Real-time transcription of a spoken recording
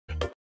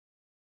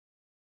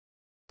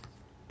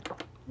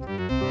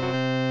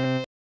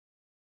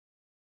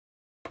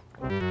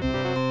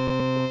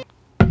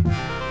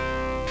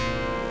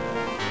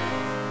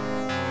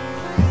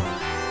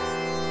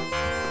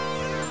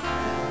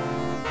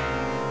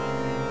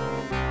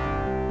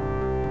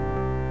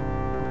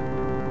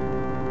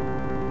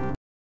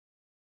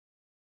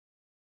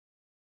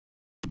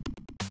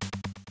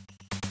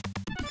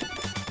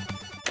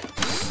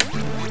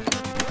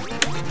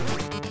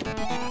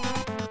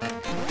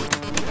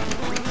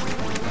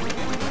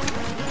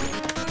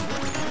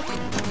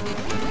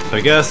I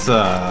guess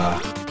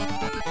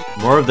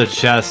more of the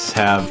chests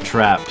have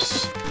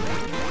traps,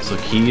 so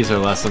keys are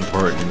less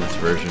important in this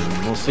version.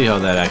 We'll see how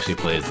that actually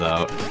plays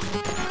out.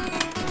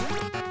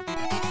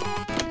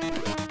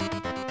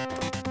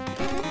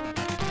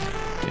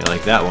 Yeah,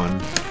 like that one.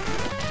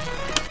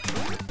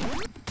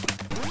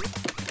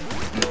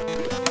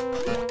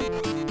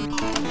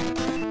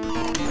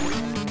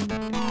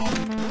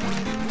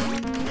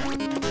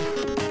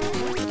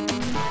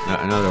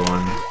 Another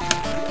one.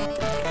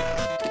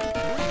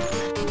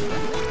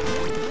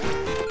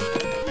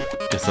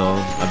 Guess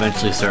I'll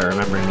eventually start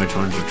remembering which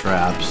ones are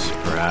traps,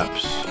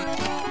 perhaps.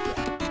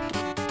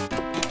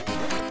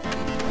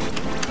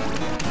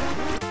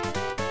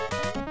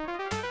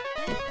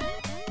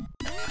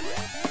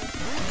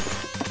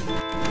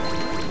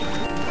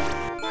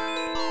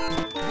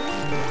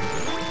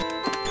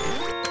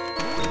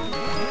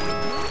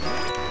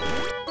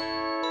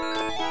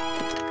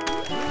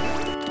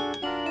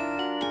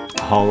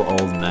 All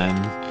old men.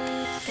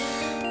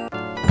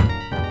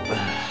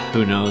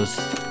 Who knows?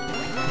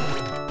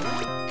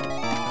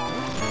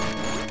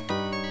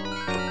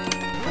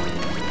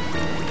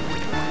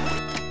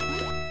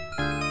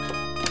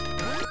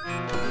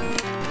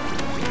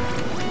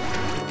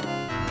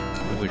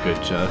 That's a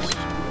good chest.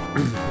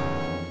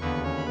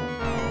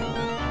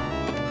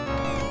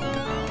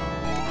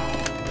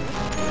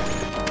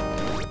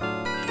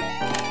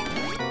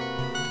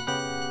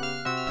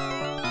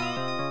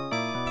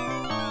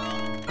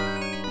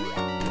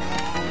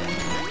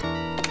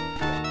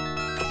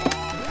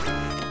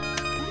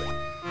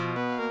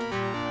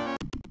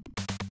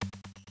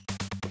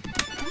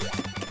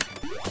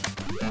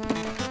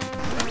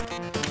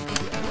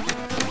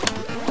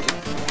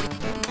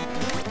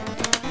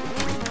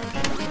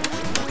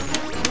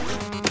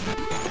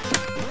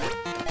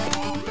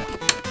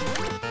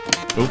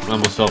 Oop,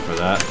 almost fell for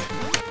that.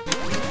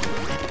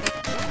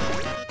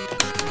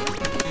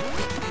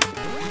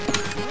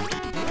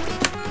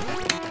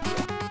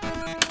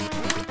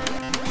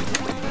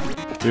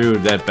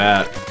 Dude, that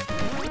bat.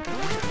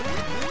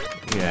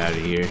 Get out of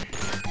here.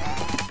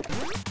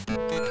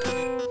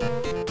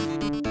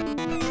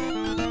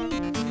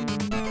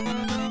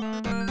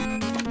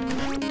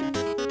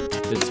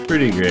 It's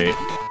pretty great.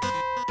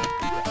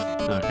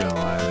 Not gonna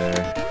lie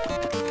there.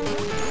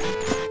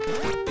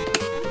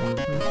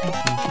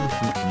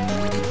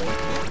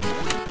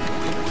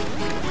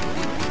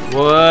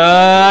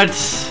 What?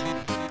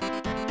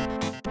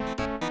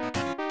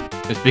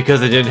 It's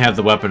because I didn't have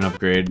the weapon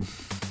upgrade.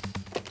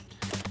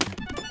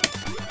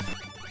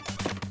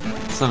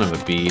 Son of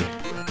a bee.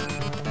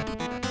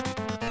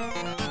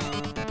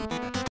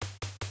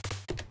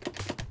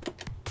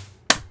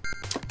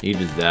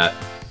 Needed that.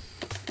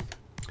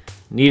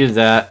 Needed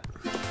that.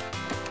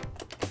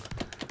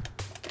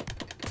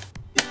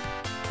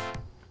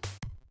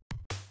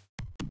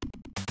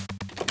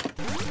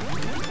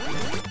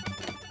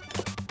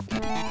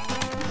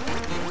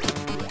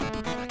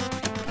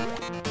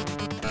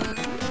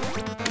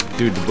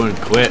 Dude wouldn't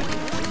quit.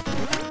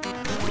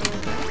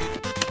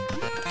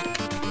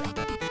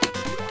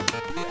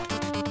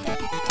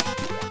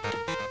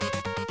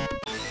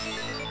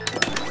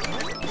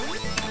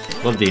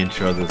 Love the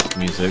intro of this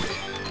music.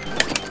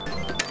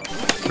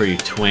 Pretty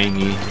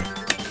twangy.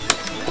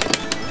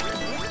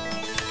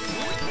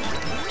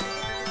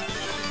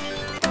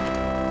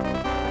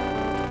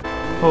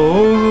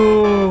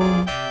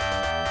 Oh.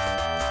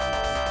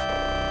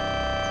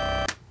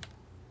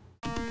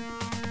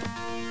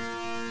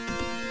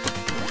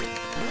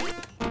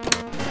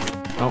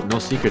 Oh, no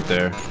secret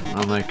there.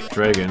 Unlike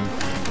Dragon.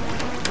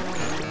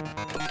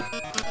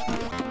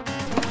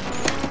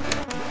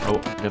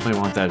 Oh, definitely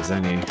want that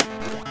Zenny.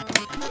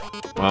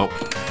 Well,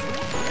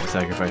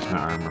 sacrifice my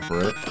armor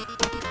for it.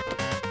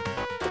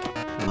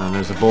 And then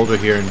there's a boulder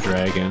here in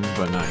Dragon,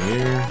 but not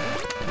here.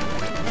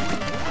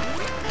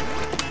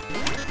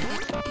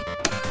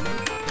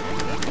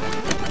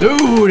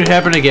 Dude, it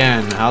happened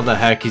again! How the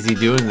heck is he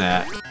doing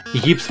that? He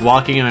keeps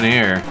walking on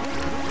air.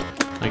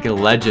 Like a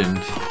legend.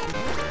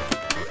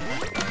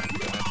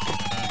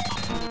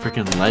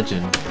 Freaking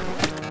legend.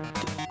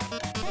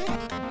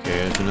 Okay,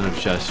 there's another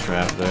chest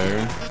trap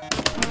there.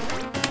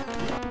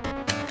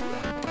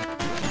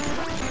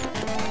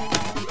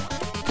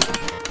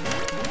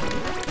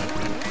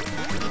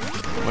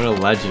 What a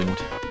legend.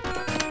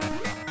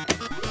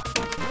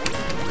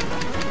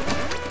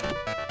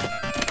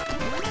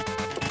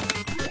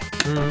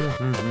 I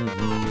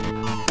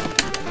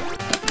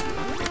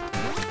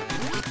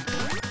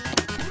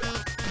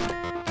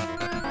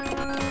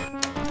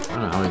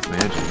don't know how he's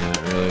managing that,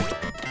 really.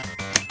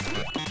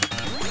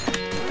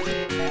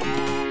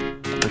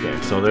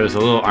 so there's a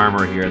little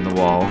armor here in the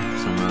wall, so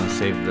I'm gonna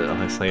save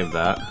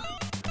that.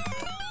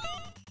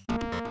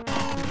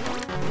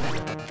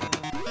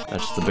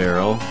 That's the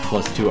barrel,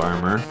 plus 2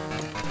 armor.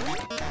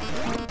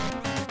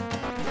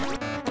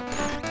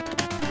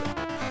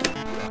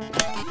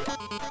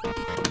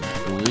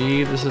 I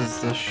believe this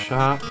is the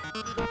shop.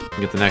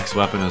 Get the next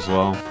weapon as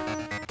well.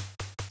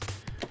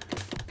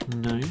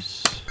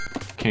 Nice.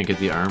 Can't get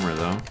the armor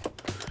though.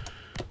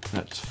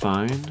 That's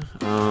fine.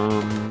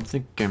 I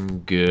think I'm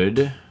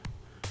good.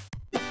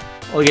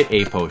 I'll get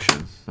a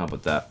potion. How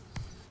about that?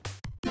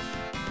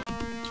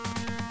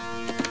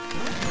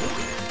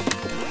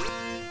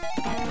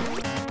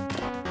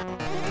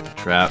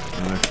 Trap,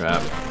 another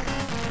trap.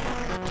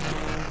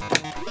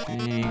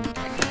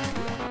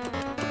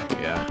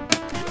 Yeah.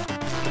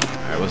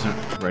 I wasn't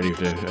ready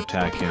to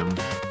attack him.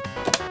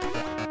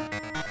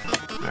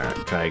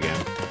 Alright, try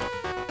again.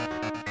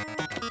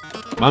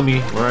 Mummy,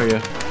 where are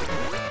you?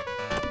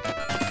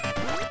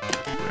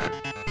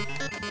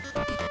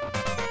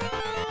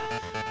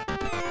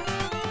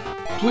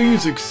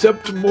 Please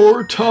accept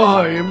more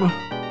time.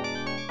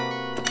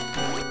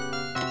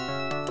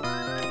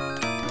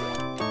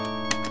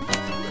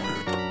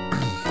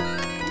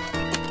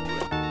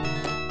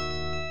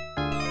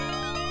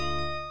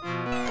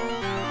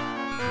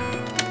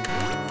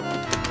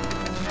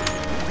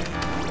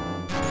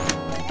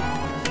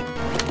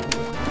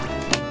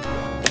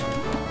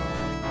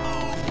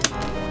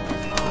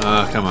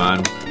 Come on.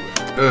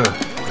 Ugh,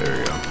 there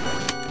we go.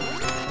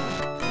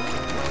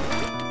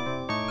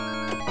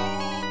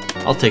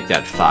 I'll take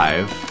that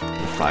 5.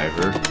 The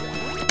 5er.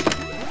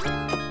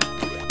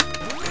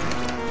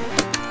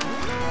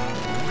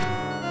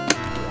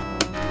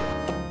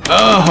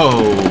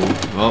 Oh!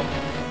 Well,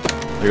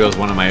 there goes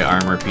one of my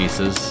armor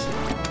pieces.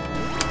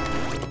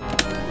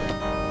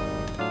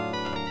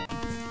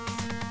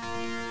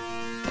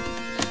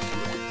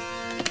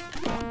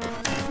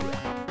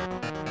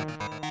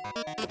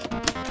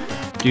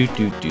 Do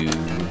do do.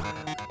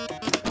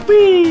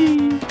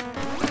 Whee!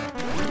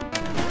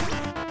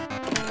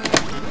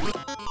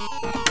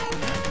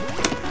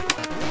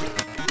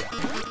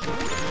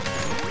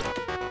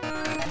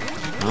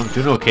 Well, I'm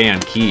doing okay on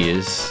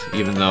keys,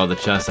 even though the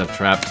chests have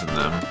traps in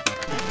them.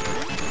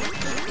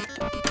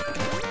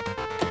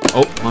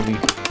 Oh, mummy.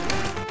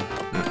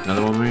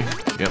 Another one, mummy?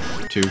 Yep,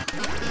 2.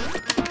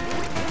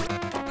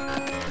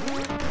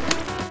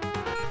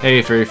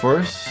 Hey, fairy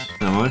force.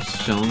 Not much,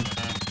 chillin'.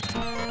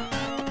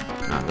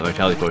 The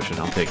vitality potion,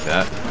 I'll take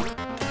that.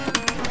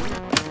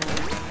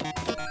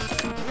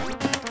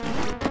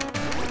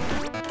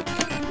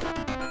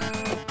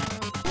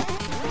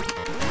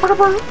 I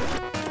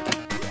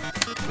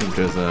think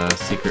there's a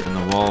secret in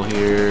the wall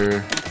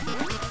here.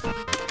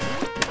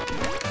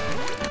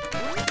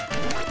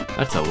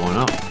 That's a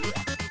 1-up.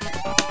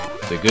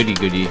 It's a goody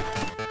goody.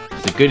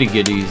 It's a goody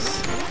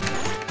goodies.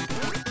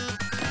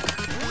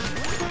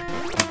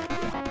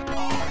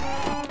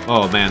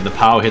 Oh man, the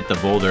POW hit the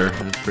boulder.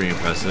 That's pretty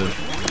impressive.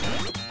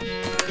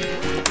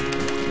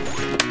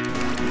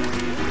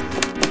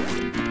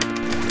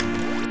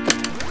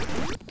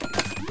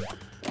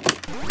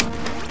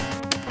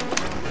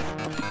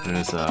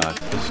 There's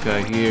this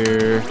guy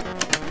here.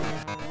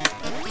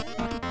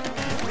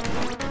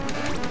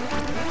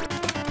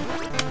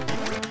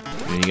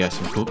 And you got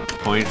some cool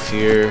points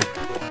here.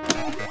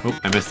 Oh,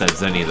 I missed that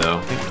Zenny though.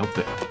 I hope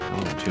that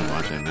wasn't too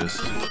much I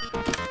missed.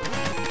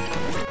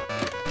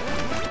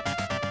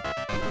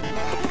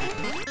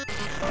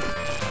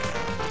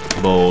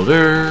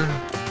 Boulder.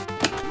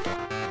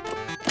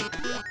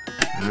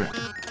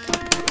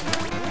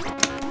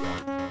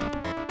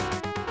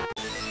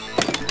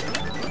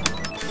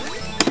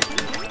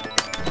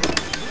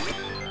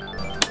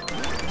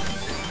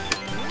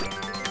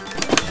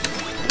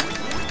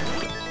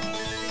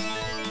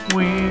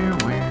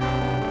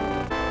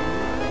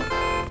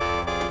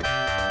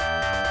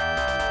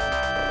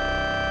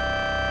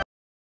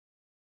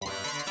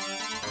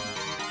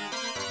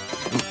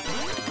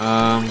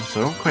 So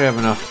I don't quite have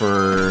enough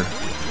for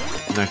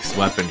next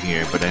weapon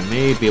here, but I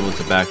may be able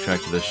to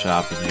backtrack to the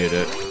shop and get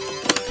it.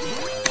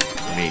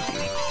 Maybe.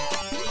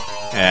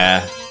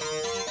 Yeah.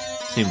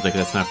 Seems like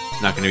that's not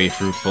going to be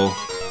fruitful.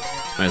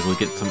 Might as well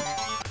get some.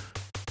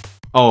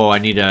 Oh, I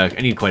need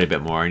quite a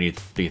bit more. I need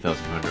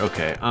 3,200.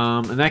 Okay.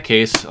 In that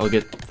case, I'll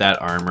get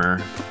that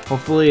armor.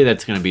 Hopefully,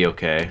 that's going to be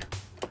okay.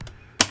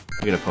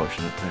 I'll get a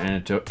potion,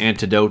 an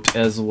antidote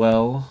as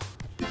well.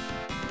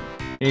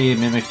 Hey,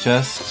 mimic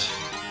chest.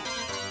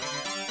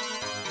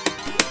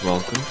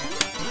 Welcome.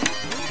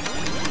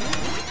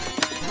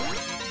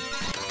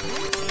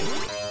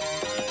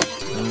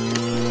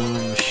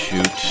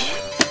 Shoot.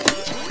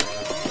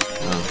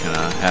 That was kind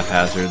of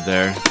haphazard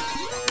there.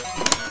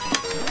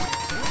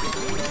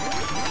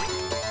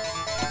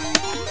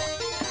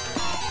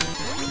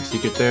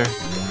 Secret there?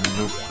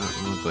 Nope,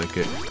 doesn't look like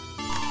it.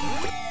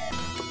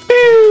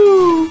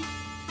 Pew!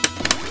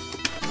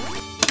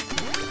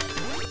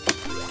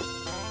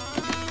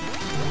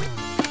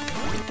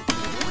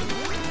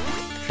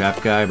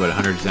 Trap guy, but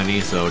 100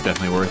 zenny, so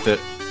definitely worth it.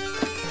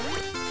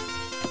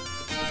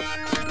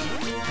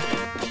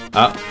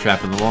 Oh,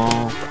 trap in the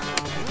wall.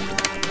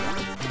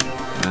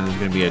 And there's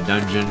gonna be a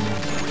dungeon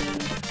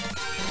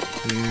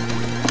here.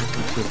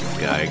 What's this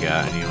guy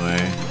got anyway?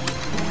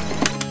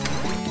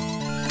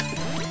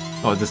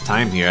 Oh, this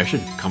time here, I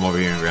should come over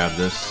here and grab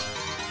this.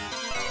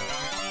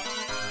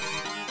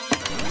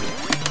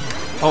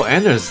 Oh,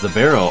 and there's the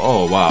barrel.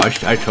 Oh, wow.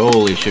 I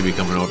totally should be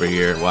coming over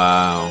here.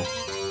 Wow.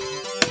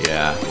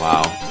 Yeah,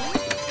 wow.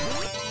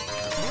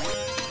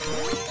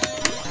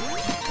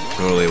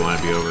 Totally want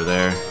to be over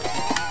there.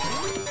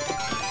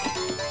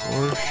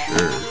 For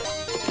sure.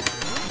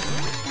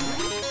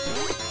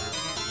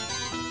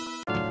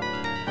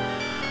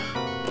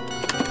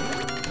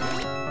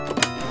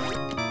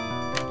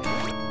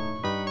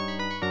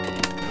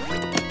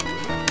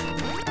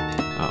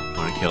 Oh, I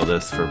want to kill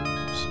this for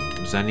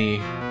Zenny.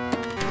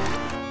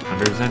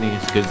 100 Zenny.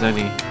 It's good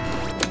Zenny.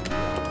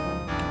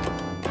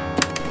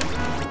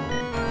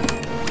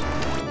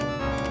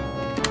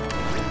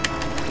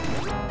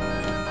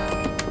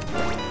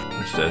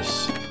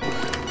 This.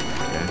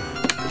 Okay.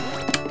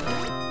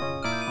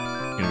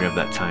 Gonna grab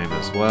that time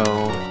as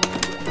well.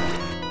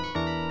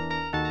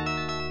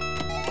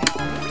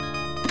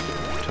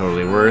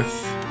 Totally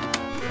worth.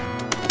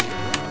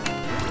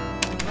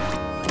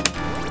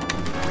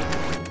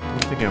 I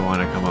don't think I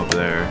want to come up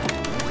there.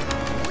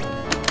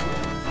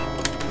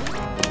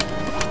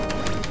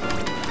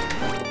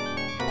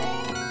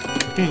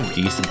 I'm getting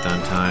decent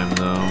on time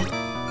though.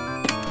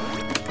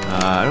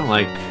 I don't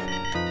like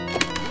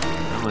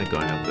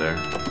going up there.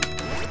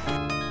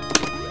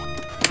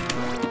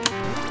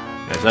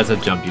 Yeah, so that's a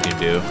jump you can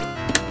do.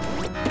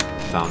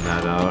 Found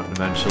that out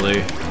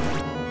eventually.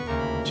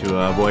 To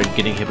avoid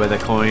getting hit by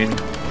that coin.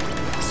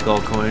 Skull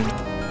coin.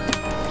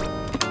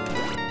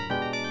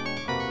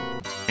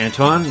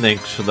 Antoine,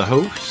 thanks for the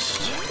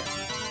host.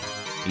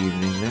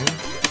 Evening there.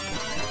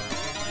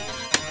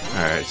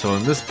 Alright, so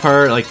in this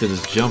part, I like to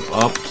just jump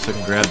up so I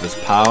can grab this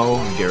POW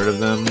and get rid of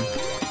them.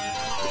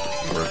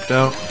 Worked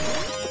out.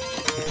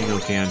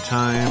 Okay on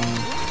time.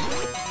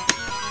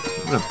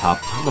 I'm gonna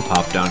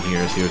pop down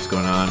here, see what's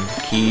going on.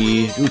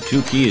 Key. Ooh,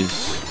 2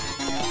 keys.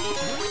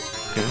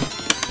 Okay.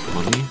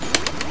 Money.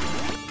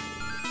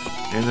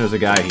 And there's a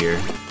guy here.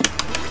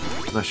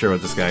 I'm not sure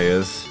what this guy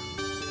is.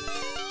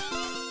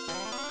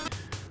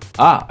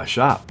 Ah, a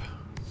shop.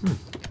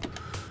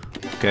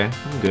 Okay,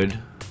 I'm good.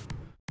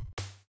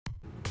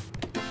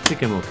 I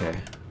think I'm okay.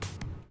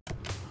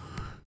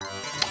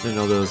 Didn't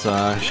know there was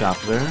a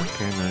shop there.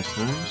 Okay, nice,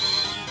 nice.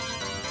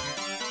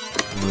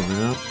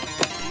 Moving up.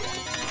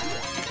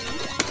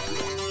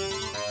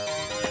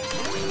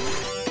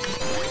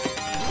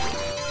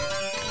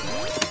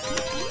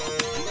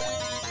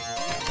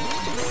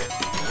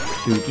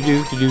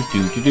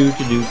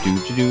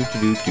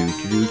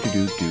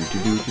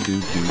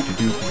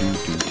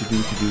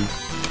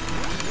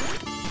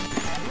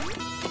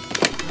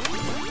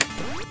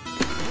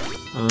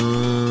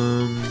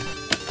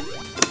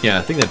 Yeah,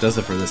 I think that does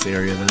it for this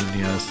area then.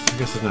 Yes, I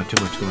guess there's not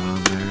too much going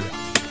on there.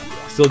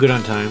 Still good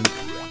on time.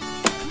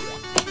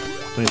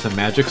 Playing some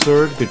magic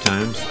sword, good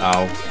times.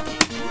 Ow.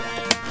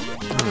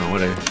 I don't know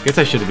what I guess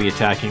I should be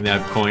attacking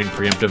that coin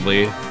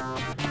preemptively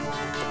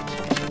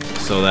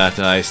so that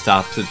I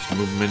stopped its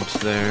movement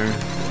there.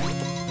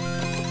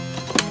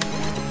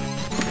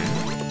 Okay.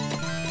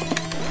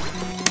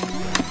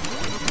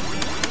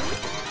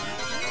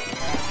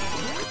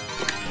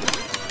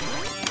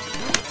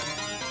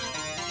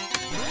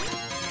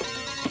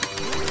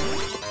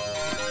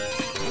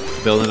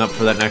 Building up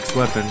for that next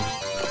weapon.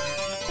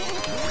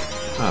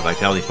 Ah,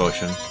 Vitality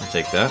Potion. I'll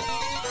take that.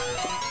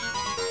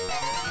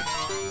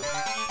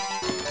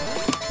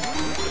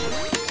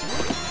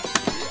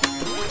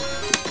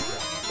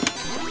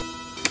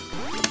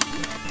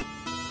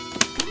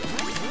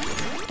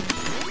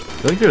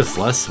 I feel like there's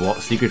less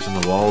secrets in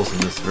the walls in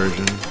this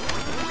version.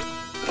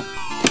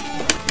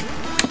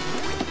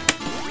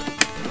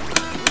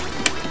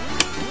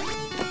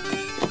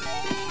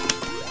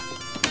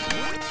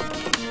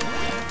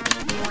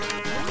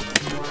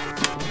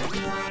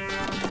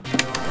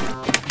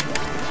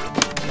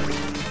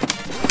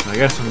 I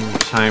got some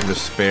time to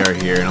spare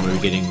here, and I'm going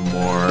to be getting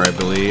more, I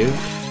believe.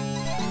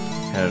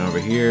 Heading over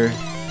here.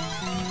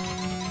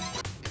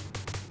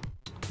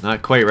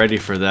 Not quite ready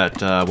for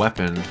that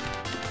weapon.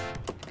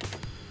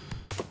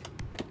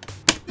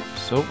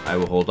 So, I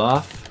will hold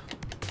off.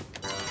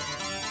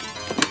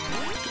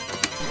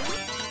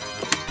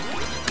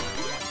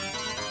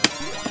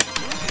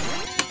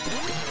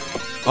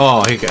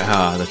 Oh, he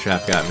got, the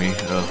trap got me.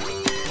 Oh.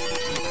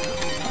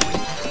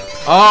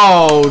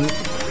 Oh,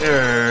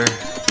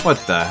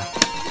 what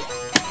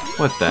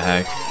the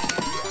heck?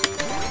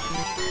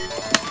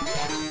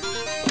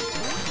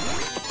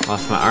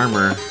 Lost my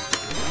armor.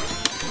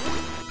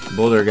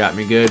 Boulder got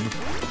me good.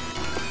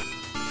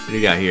 What do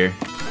you got here?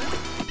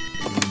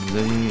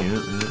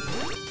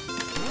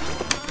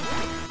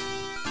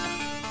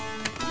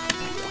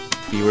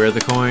 Beware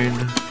the coin.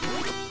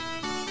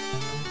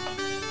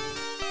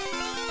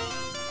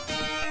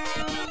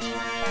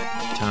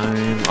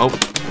 Time. Oh,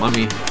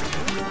 mummy.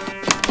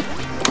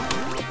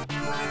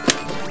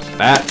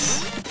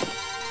 Bats.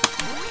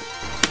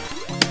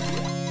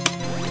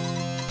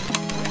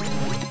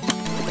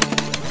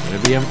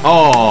 Stadium.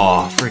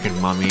 Oh, freaking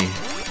mummy.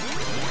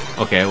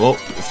 Okay, well,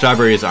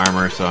 Strawberry is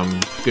armor, so I'm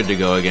good to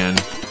go again.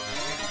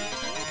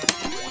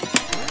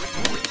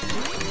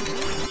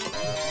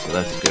 So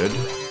that's good.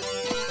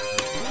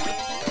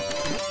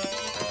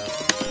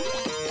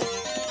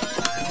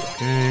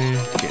 Okay,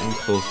 getting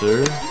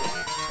closer to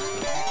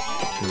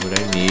what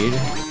I need.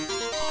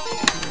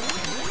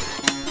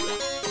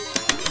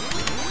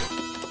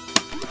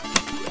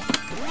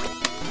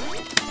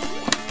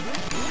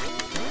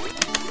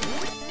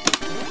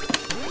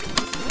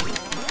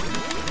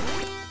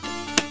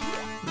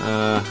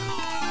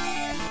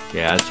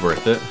 Yeah, it's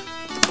worth it.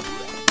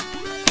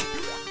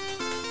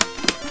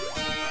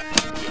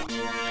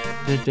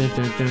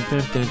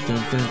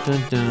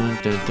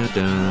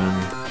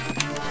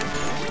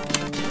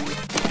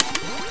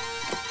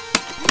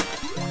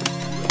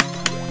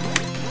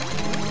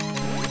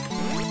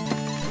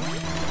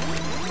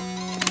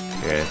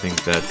 Okay, I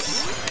think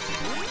that's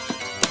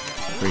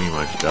pretty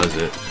much does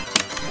it.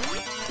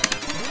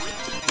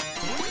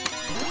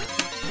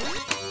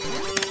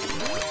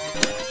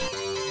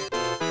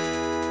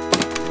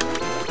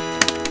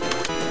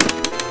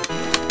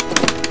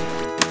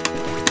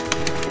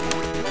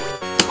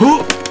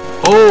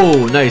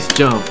 Oh, nice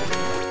jump.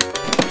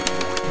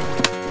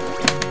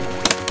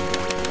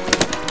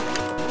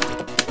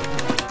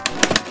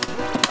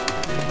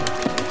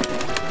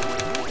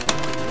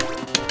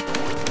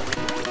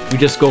 We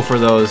just go for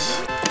those.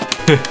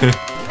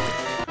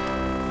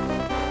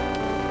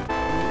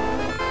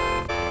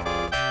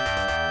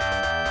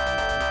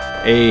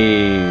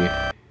 Hey.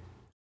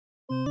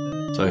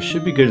 So I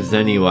should be good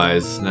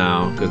Zenny-wise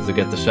now, because I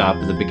get the shop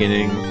at the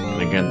beginning,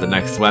 and again the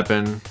next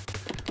weapon.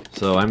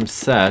 So I'm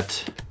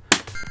set.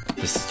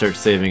 Just start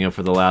saving up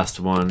for the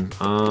last one.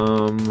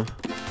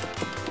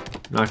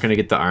 Not gonna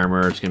get the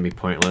armor, it's gonna be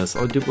pointless.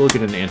 We'll get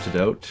an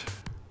antidote.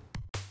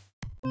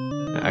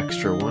 An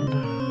extra one.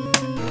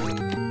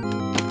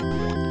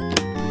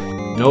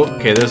 Nope,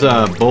 okay, there's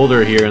a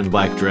boulder here in the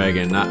Black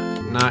Dragon, not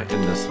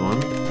in this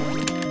one.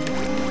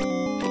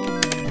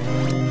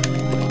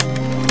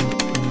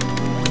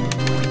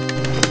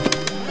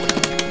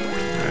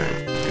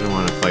 Alright, gonna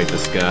wanna fight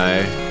this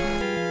guy.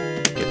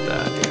 Get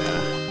that, yeah.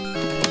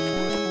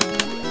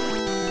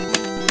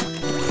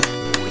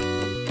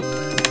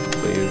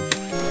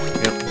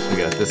 Yep, so we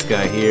got this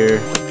guy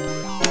here.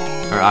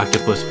 Our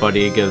octopus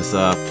buddy gives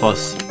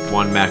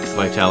 +1 max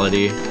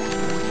vitality.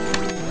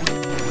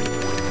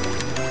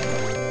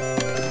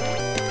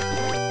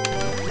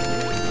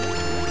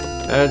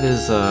 That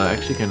is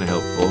actually kind of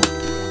helpful.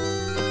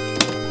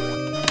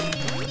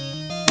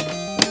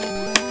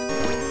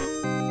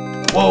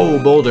 Whoa,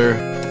 boulder!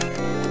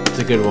 It's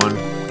a good one.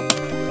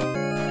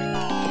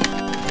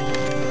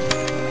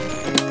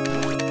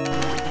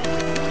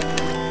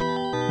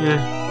 Yeah.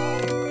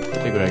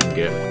 Take what I can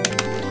get.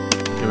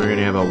 And we're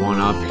gonna have a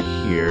 1-up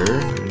here.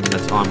 And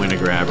that's all I'm gonna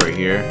grab right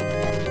here.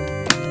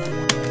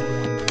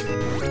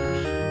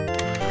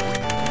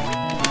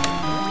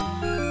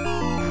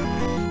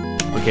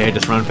 Okay,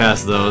 just run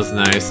past those.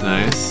 Nice,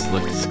 nice.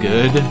 Looks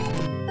good.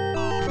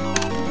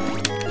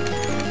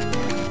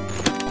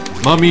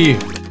 Mummy!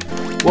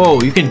 Whoa,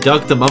 you can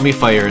duck the mummy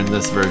fire in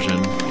this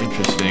version.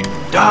 Interesting.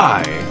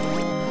 Die!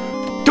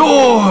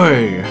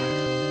 Die!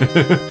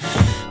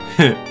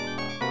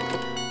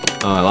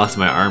 Oh, I lost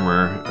my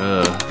armor.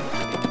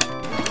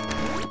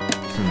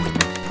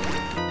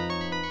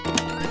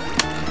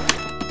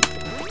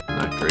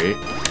 Not great.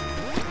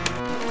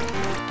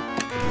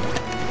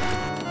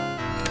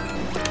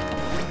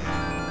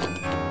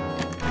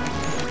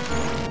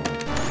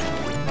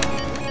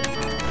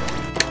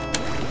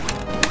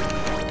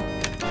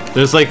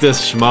 There's like this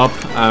shmup.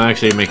 I'm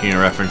actually making a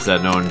reference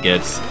that no one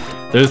gets.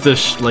 There's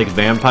this like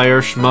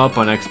vampire shmup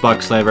on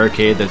Xbox Live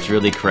Arcade that's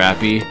really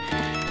crappy.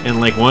 And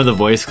like one of the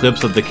voice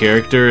clips of the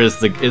character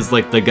is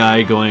like the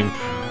guy going,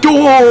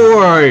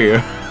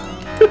 "Die!"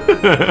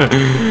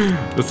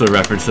 That's a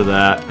reference to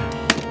that.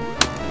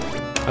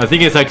 I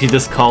think it's actually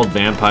just called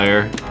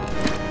Vampire.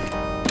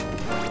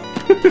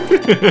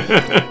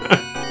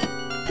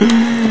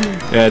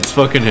 Yeah, it's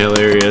fucking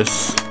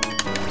hilarious.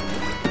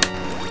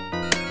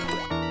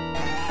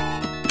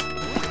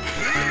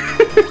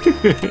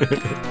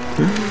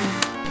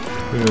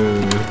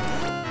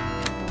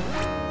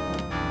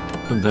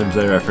 Sometimes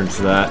I reference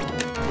that.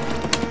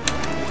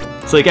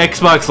 It's like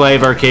Xbox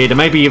Live Arcade. It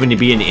might be even to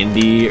be an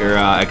indie or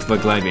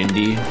Xbox Live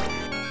Indie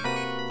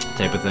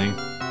type of thing.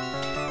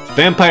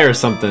 Vampire or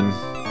something.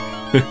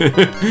 I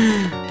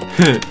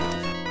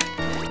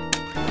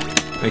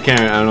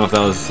don't know if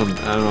that was I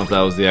don't know if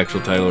that was the actual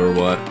title or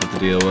what the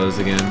deal was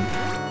again.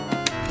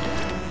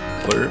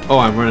 But, oh,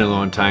 I'm running low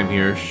on time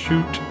here.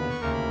 Shoot.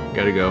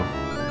 Gotta go.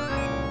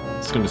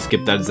 Just gonna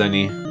skip that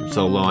Zenny. I'm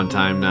so low on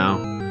time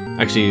now.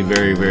 Actually,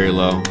 very, very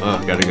low. Oh,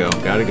 gotta go.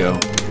 Gotta go.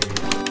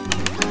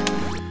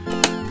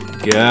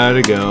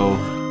 Gotta go.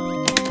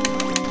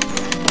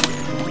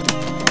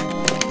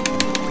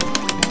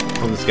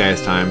 Oh, this guy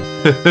has time.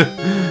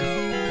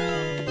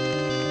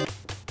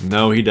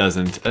 No, he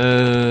doesn't.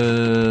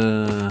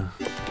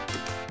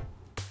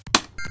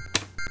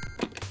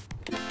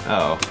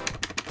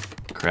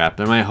 Crap.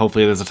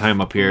 Hopefully there's a time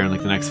up here in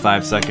like the next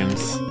 5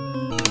 seconds.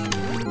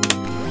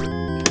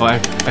 Oh,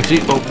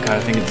 actually, oh god, I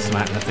think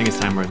it's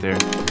time right there.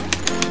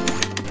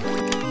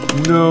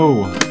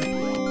 No.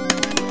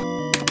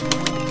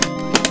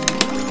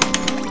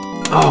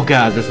 Oh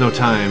god, there's no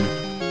time.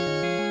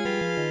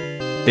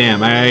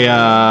 Damn,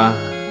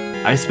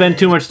 I spent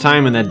too much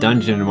time in that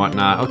dungeon and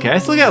whatnot. Okay, I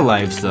still got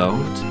lives though.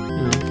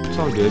 It's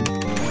all good.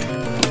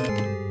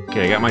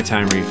 Okay, I got my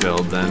time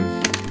refilled then.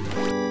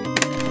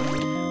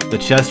 The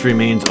chest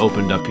remains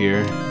opened up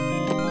here.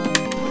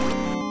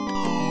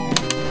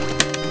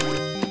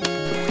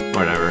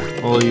 Whatever.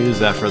 We'll use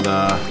that for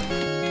the...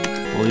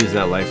 We'll use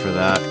that life for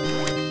that.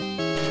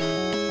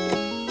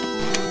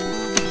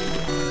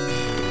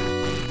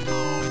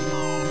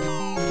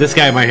 This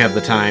guy might have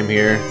the time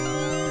here.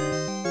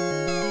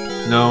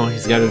 No,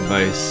 he's got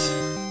advice.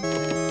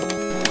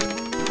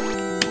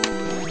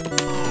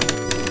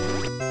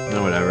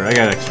 No, whatever. I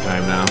got extra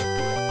time now.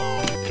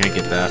 Can't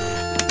get that.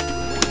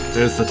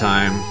 There's the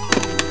time.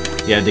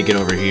 You had to get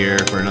over here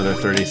for another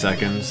 30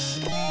 seconds.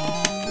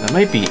 That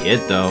might be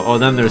it, though. Oh,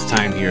 then there's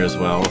time here as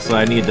well. So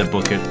I need to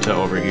book it to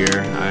over here.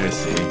 I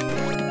see.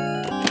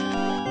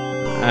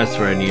 That's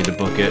where I need to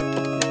book it.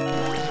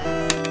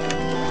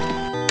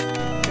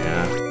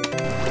 Yeah.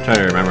 Try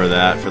to remember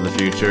that for the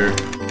future.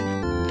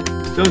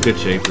 Still in good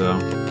shape, though.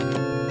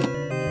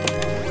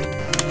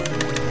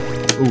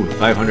 Ooh,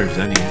 500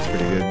 Zenny. That's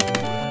pretty good.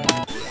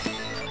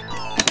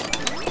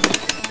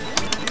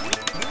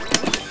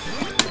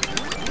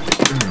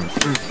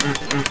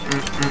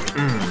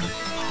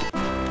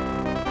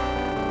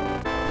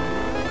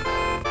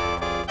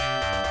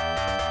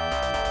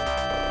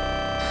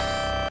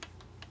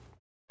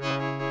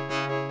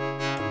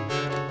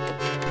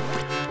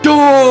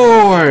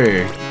 Door!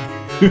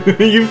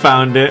 You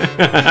found it.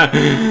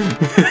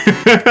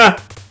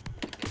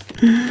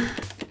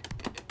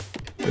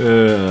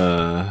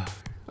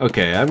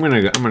 Okay, I'm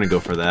gonna go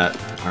for that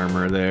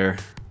armor there.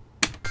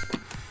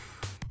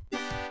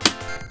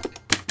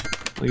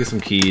 I'll get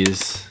some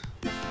keys.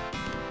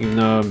 Even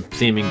though I'm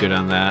seeming good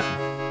on that.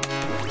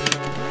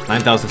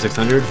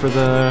 9,600 for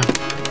the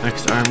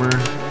next armor.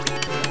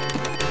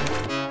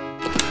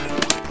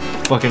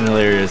 Fucking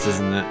hilarious,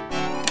 isn't it?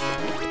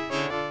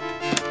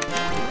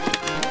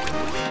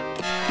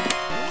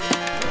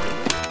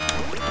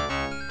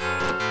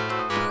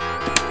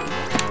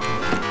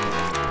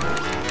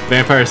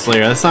 Vampire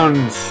Slayer, that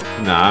sounds...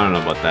 No, I don't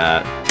know about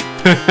that.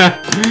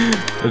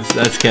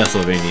 that's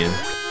Castlevania.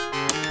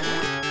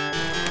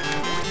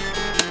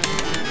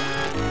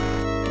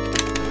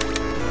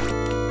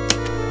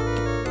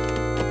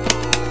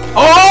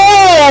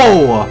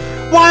 Oh!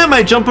 Why am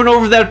I jumping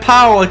over that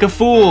POW like a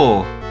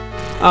fool?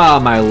 Ah,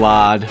 my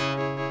lord.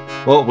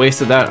 Well,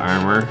 wasted that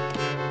armor.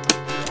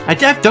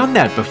 I've done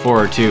that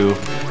before, too.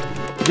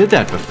 I did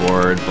that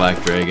before in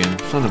Black Dragon.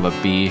 Son of a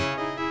bee.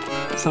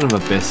 Son of a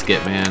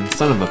biscuit, man.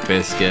 Son of a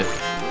biscuit.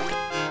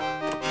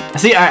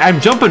 See,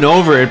 I'm jumping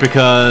over it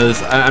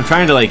because I'm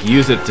trying to, like,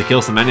 use it to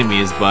kill some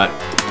enemies, but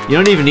you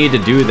don't even need to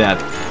do that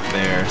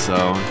there,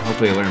 so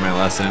hopefully I learned my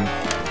lesson.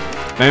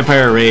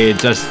 Vampire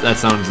Rage, that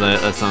sounds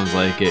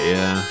like it,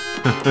 yeah.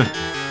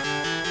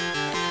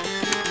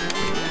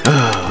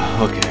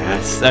 Okay,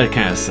 that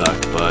kind of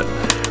sucked, but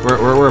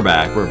we're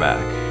back, we're back.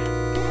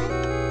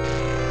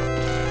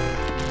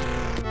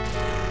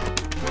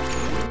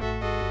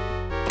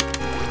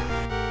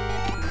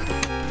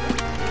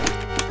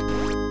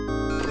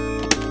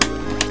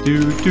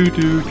 Do do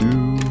do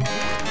do.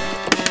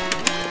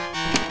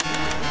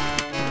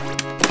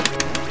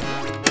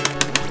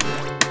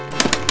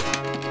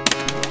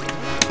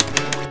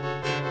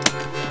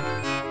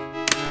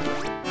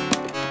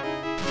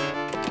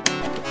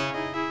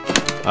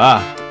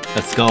 Ah,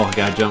 let's go. I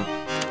gotta jump.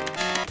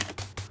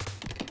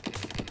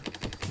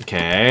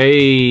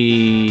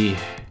 Okay.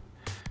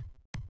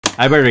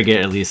 I better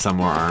get at least some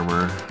more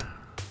armor.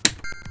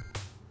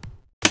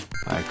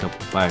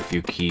 Buy a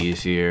few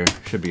keys here.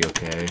 Should be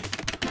okay.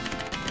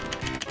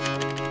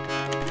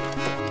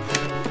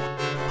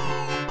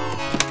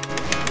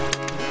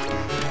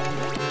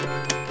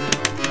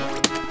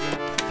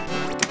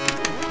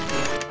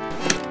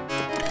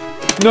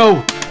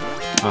 No!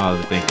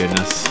 Oh, thank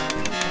goodness.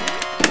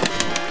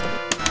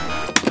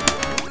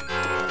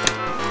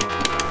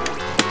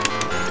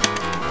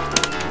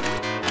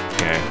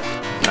 Okay,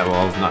 that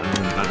wall's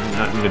nothing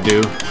to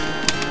do.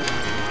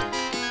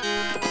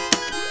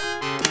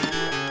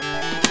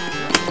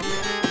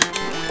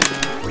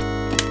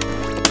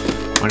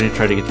 I need to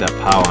try to get that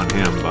POW on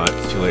him, but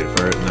it's too late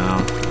for it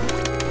now.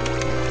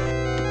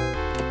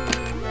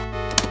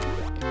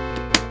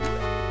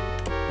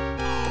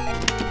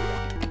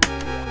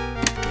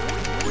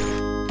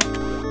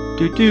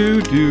 Do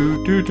do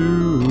do do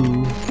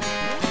do.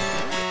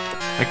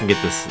 I can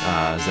get this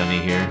Zenny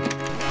here.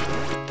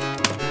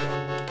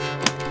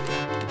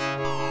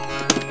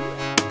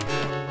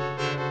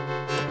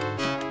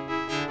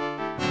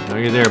 No,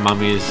 you're there,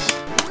 mummies.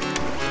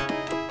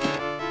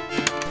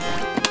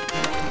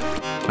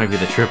 Might be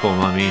the triple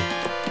mummy.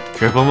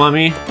 Triple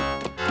mummy?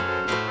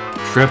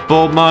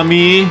 Triple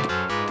mummy?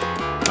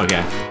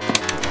 Okay.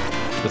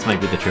 This might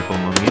be the triple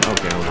mummy.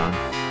 Okay, hold on.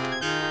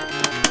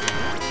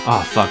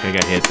 Oh, fuck, I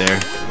got hit there.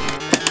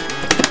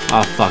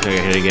 Oh, fuck, I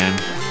got hit again.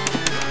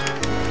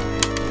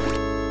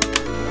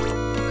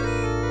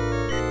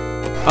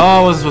 Oh,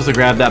 I wasn't supposed to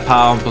grab that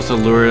POW. I'm supposed to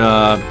lure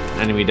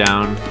enemy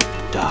down.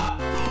 Duh.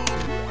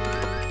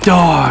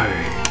 Die!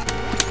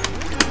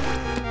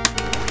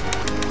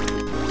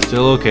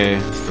 Still okay.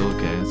 Still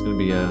okay. It's gonna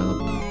be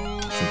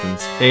something.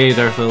 Hey,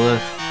 Darth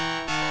Lilith.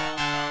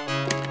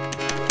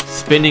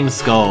 Spinning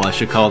Skull. I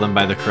should call them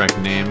by the correct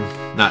name,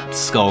 not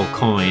Skull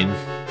Coin.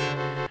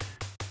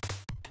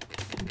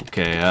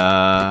 Okay.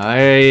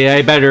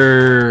 I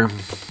better.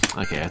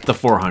 Okay, the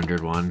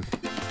 400 one.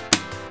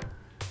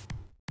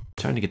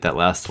 Trying to get that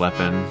last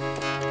weapon.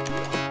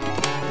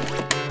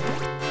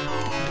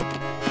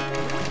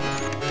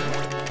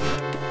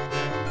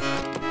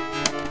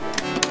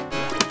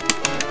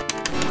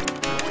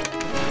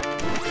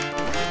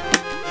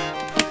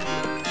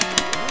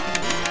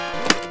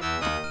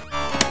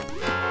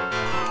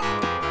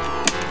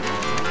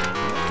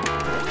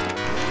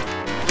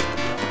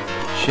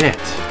 Shit.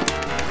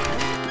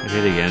 I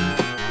hit again.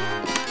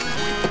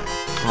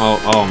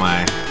 Oh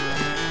my.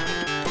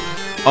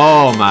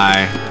 Oh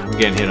my. I'm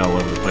getting hit all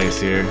over the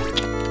place here.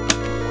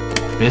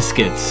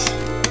 Biscuits.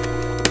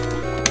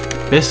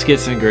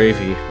 Biscuits and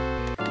gravy.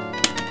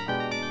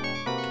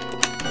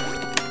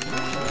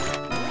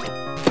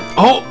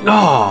 Oh,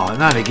 no,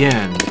 not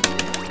again.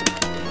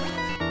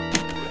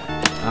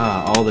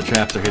 Ah, all the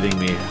traps are hitting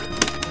me.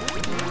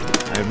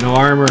 I have no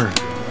armor.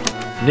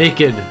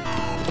 Naked.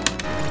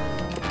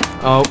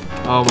 Oh,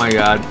 oh my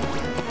god.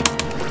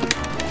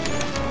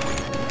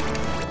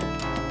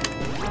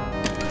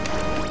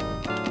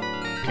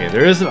 Okay,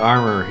 there is an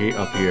armor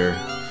up here.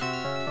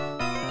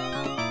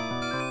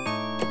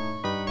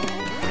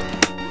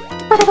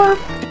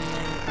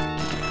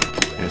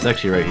 Yeah, it's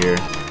actually right here.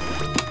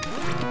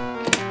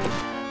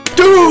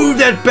 Dude,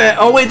 that bat!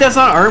 Oh wait, that's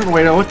not armor.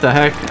 Wait, oh, what the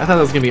heck? I thought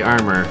that was gonna be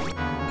armor.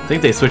 I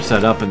think they switched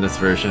that up in this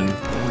version.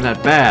 And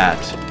that bat.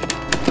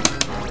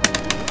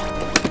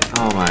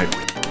 Oh my.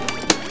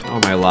 Oh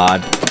my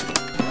lord.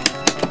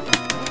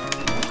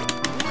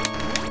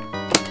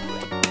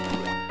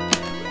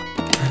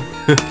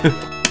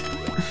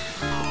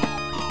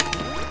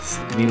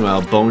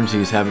 Meanwhile,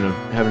 Bonesy's having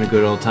a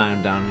good old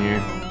time down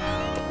here.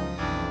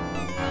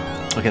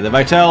 Okay, the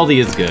vitality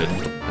is good.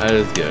 That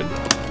is good.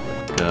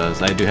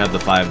 Because I do have the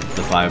five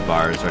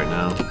bars right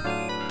now.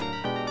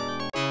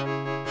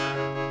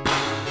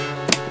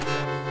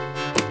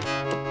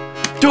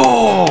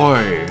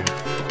 Die!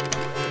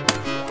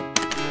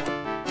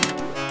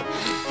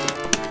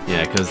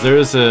 Yeah, because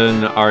there's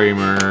an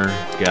armor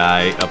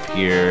guy up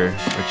here,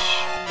 which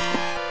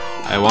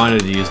I wanted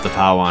to use the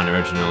POW on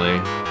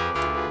originally.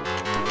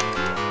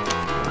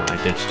 I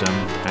ditched him.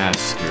 Ah,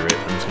 screw it.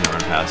 I'm just gonna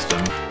run past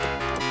him.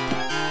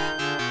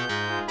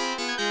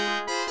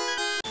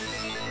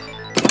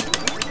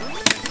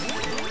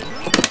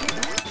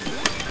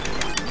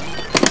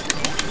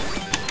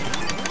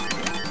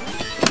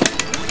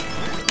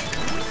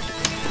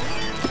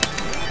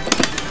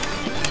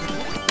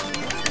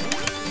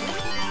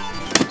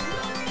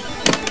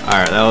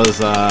 Alright, that was,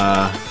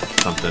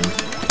 something.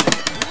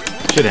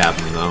 Should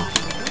happen, though.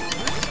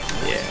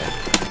 Yeah.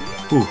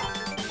 Whew.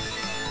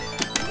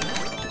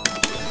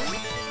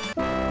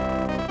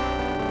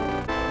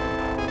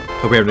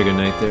 Hope you're having a good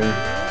night there,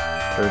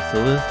 Darth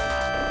Lilith.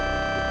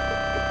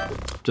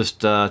 Just,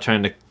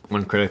 trying to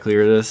one-credit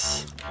clear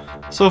this.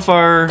 So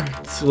far,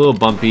 it's a little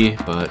bumpy,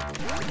 but...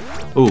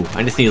 Ooh,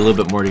 I just need a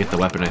little bit more to get the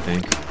weapon, I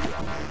think.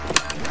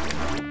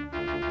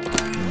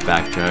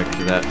 Backtrack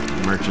to that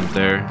merchant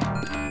there.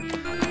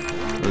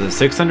 Was it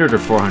 600 or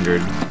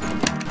 400?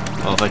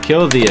 Well, if I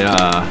kill the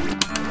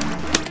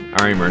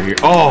armor here...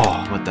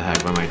 Oh! What the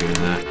heck? Why am I doing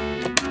that?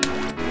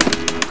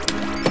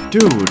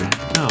 Dude!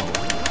 No.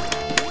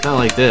 Not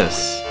like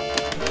this.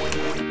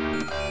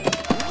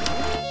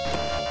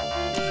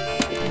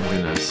 Oh my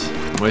goodness.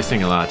 I'm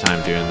wasting a lot of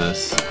time doing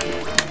this.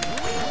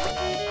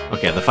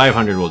 Okay, the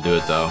 500 will do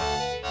it, though.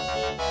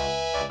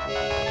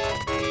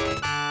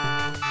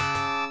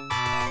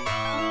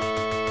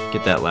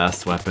 Get that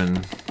last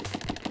weapon.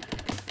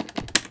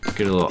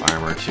 Get a little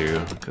armor too,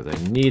 because I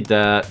need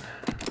that.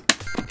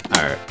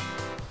 Alright.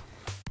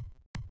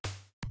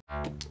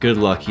 Good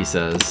luck, he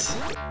says.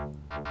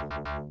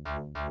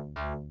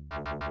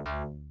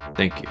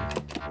 Thank you.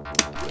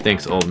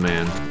 Thanks, old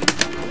man.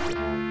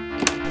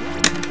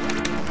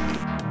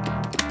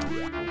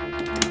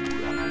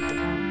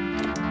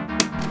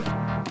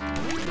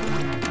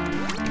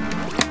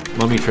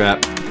 Mummy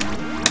trap.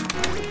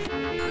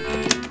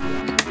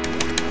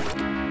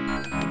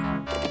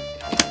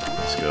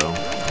 Let's go.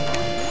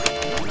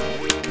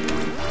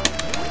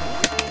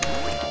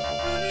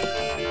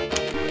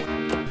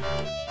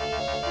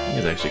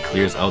 It actually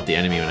clears out the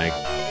enemy when I...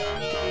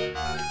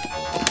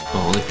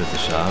 Oh, only for the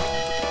shop.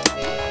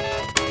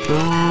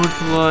 Don't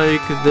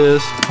like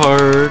this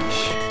part.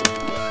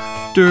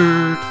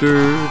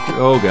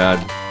 Oh god.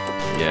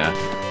 Yeah.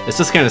 It's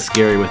just kind of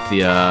scary with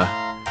the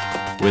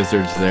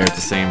wizards there at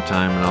the same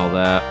time and all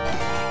that.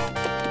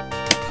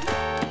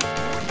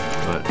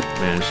 But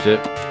managed it.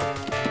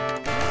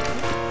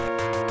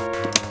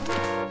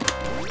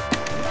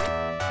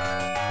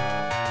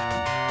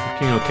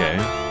 Looking okay.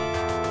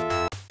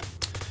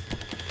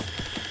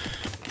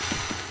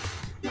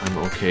 I'm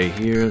okay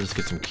here. Let's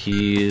get some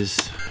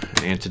keys,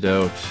 an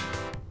antidote.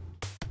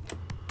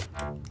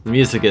 The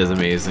music is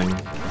amazing.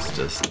 It's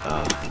just,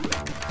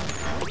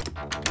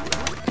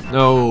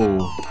 no!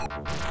 Oh,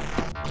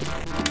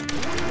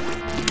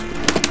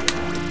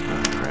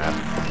 crap.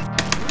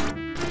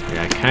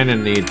 Yeah, I kinda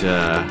need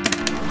to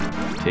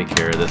take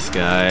care of this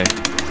guy.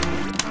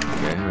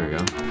 Okay, here we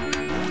go.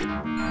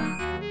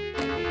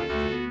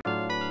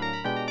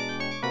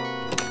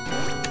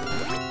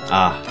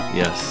 Ah,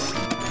 yes.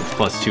 It's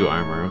 +2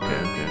 armor. Okay,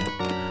 okay.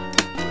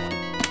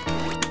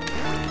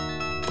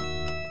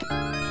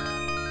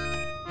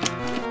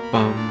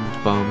 Bum,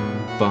 bum,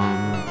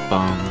 bum,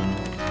 bum.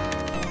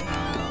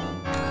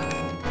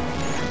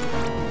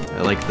 I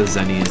like the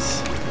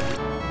zennies.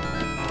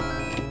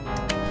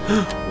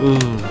 Ooh,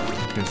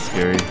 that's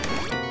scary.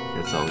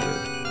 It's all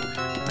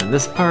good. And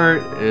this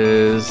part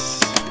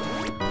is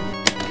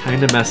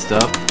kind of messed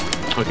up.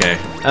 Okay,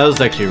 that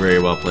was actually very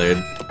well played.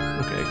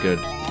 Okay, good.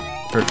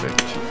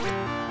 Perfect.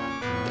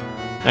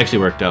 Actually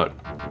worked out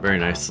very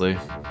nicely.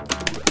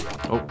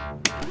 Oh.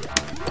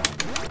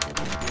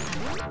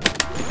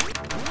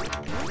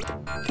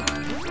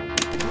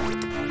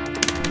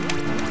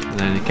 And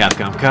then the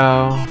Capcom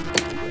cow.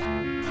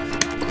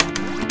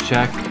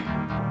 Check.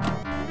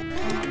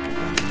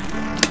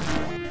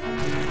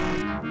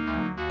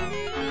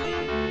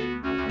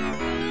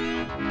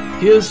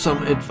 Here's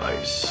some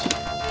advice.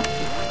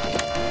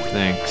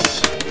 Thanks.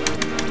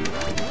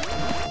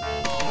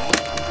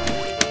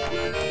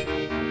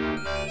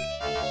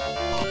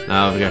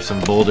 Now we've got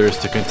some boulders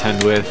to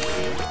contend with.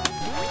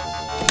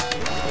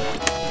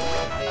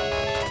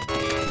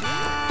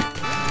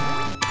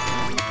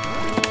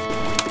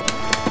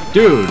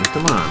 Dude,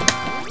 come on.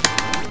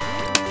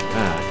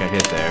 Ah, I got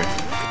hit there.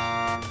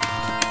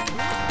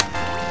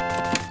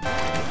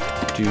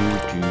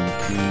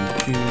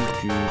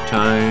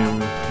 Time.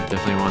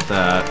 Definitely want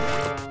that.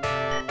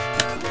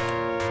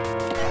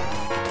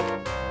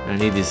 I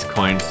need these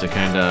coins to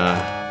kinda...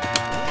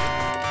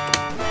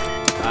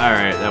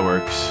 Alright, that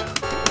works.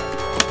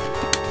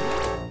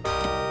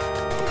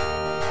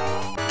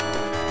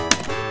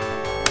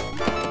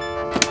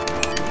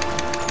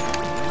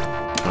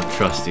 Don't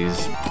trust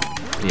these.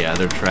 Yeah,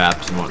 they're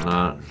traps and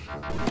whatnot.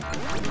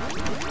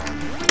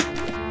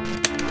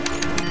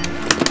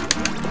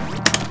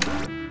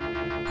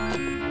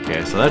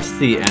 Okay, so that's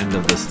the end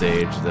of the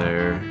stage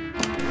there.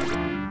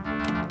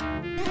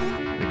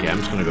 Okay, I'm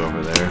just gonna go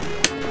over there.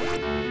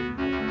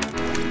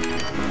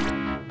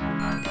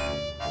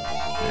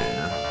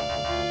 Yeah.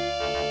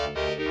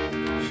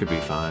 Should be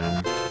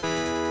fine.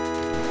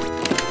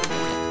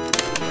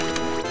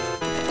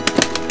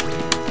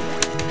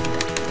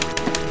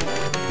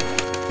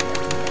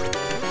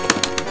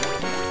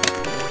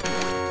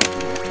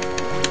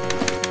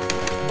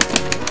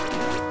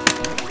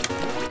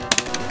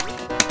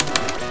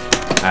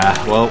 Ah,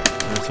 well,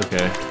 that's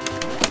okay.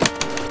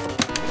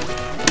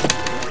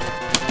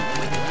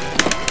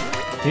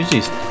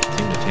 Usually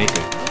seem to take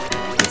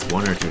it's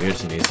 1 or 2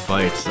 hits in these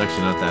fights. It's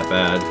actually not that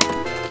bad.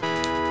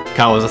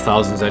 Cow was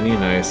 1,000 zenny,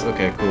 nice.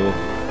 Okay, cool.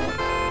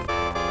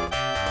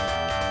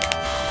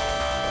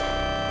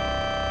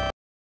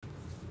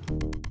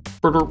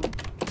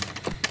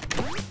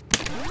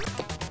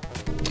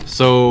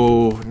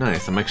 So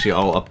nice. I'm actually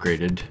all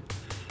upgraded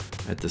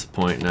at this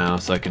point now,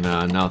 so I can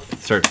now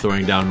start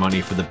throwing down money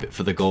for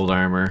the gold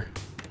armor.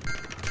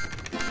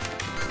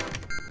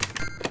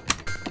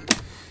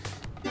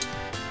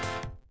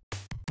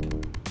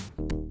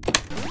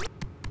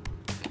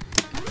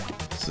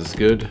 This is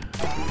good.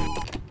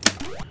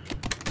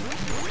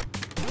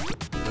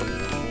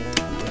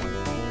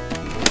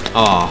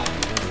 Oh,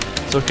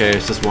 it's okay.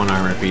 It's just 1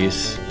 armor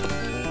piece.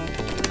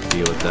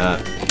 Deal with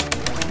that.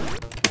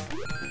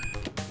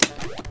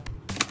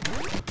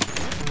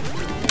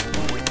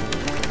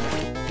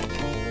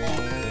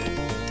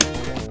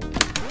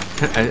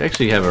 I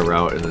actually have a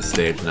route in this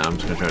stage now. I'm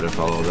just gonna try to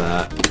follow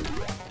that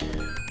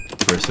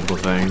for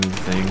simplifying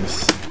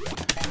things.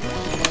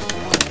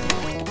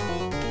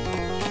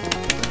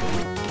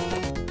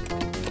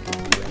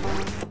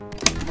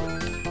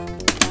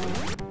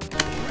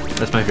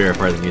 That's my favorite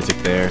part of the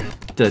music there.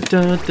 Da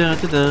da da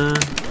da da.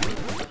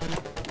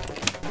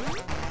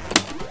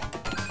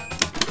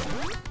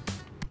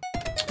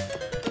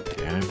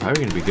 Yeah, I'm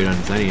probably gonna be good on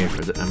Zenny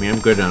for I mean, I'm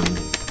good on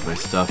my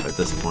stuff at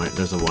this point.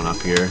 There's a 1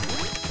 up here.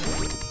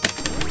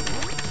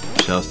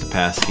 Shells to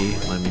Pasky,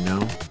 let me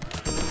know.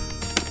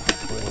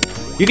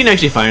 You can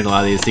actually find a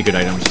lot of these secret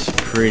items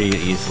pretty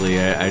easily,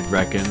 I'd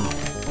reckon.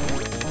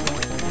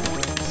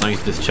 As long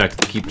as you just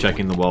keep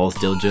checking the walls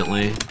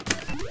diligently.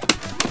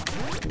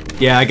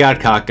 Yeah, I got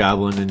Cock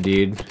Goblin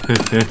indeed.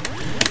 It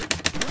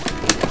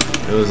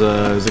was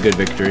a good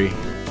victory.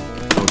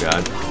 Oh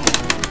god.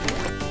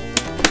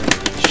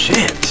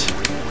 Shit!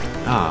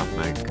 Oh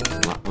my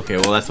god. Okay,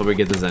 well that's why we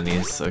get the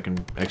zennies, so I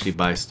can actually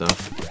buy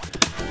stuff.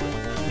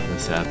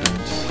 This happens.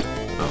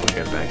 Oh, we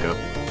gotta back up.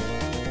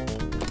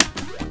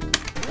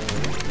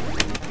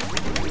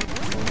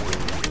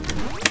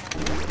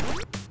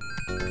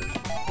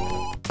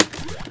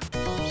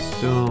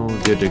 Still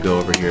good to go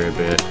over here a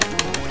bit.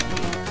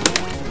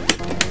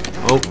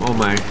 Oh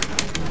my.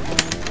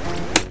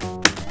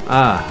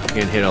 Ah,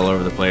 getting hit all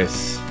over the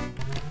place.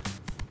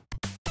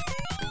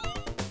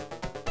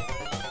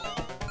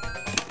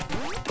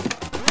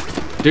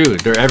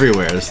 Dude, they're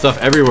everywhere. There's stuff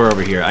everywhere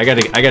over here. I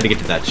gotta get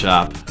to that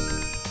shop.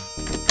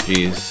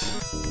 Jeez.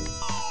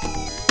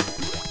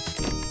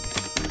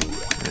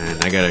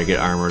 And I gotta get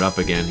armored up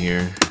again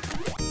here.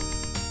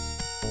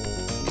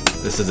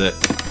 This is it.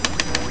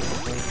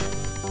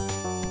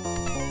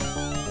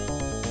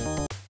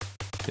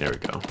 There we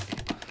go.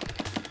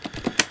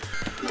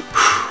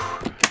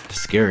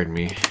 Scared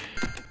me.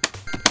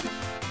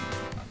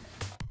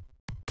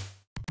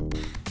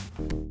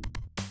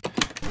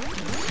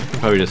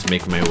 I'll probably just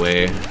make my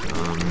way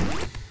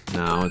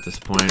now at this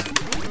point.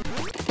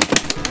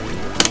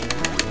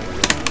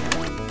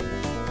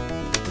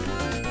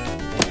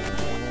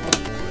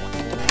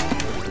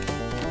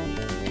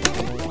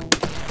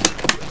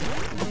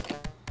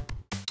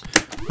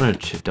 I'm gonna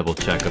double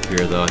check up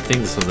here though. I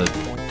think this was a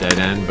dead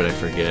end, but I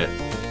forget.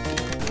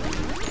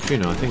 You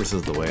know, I think this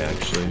is the way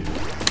actually.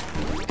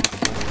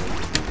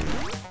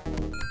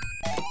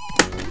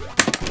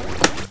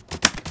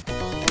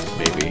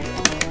 Maybe.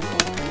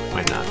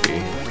 Might not be.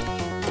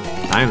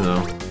 Time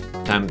though.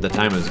 The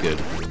time is good.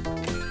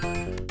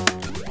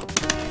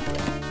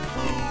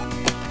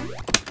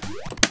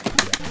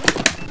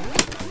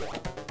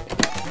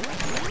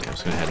 I'm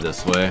just gonna head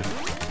this way.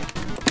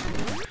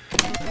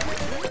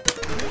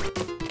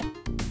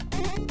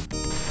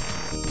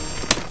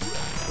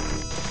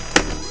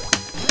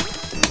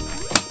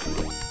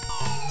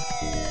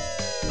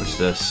 What's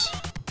this?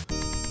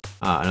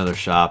 Ah, another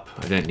shop.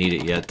 I didn't need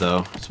it yet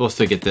though. I'm supposed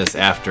to get this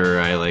after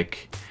I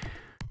like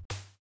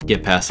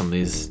get past some of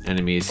these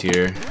enemies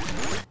here.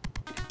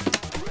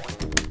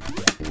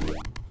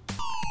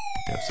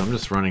 Yep, so I'm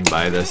just running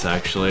by this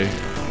actually.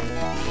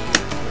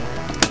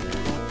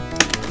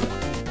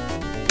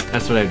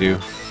 That's what I do.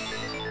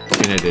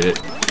 And I did it.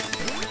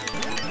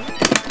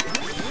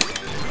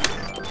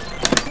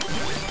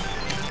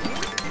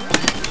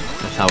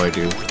 That's how I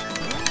do.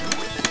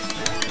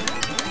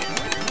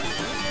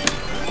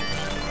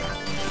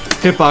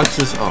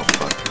 Hitboxes. Oh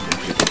fuck. I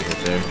actually took a hit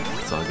there.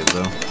 It's all good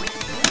though.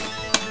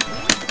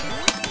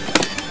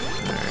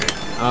 Alright.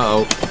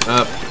 Uh-oh.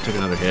 Up. Took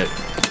another hit.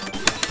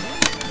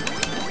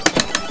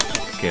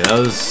 Okay, that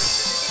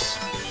was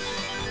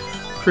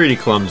pretty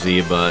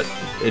clumsy, but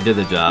it did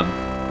the job.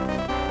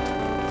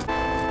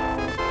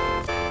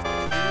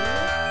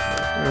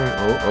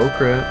 Alright. Oh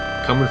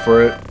crap. Coming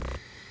for it.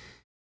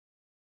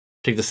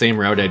 Take the same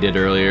route I did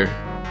earlier.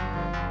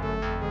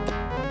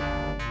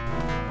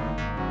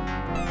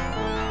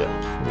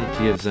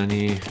 He has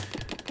any.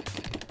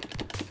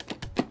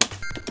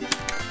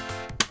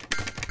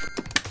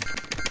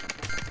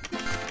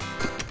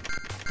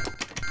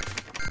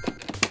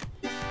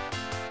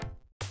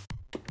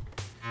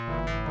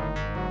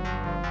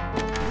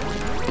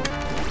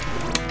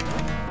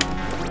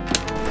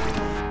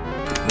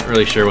 Not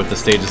really sure what the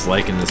stage is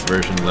like in this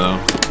version though.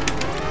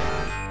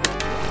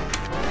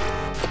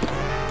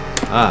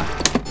 Ah.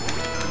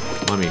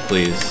 Mummy,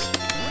 please.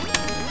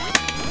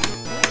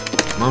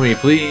 Mummy,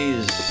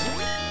 please.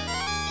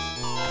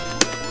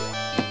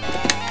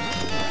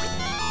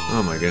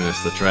 Oh my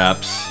goodness, the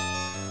traps.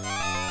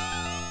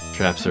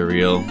 Traps are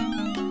real.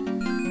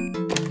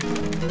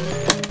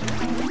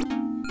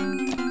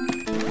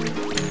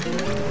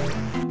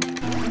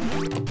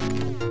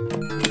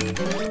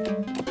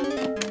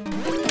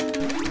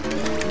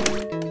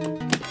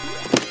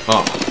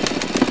 Oh.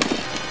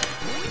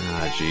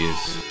 Ah,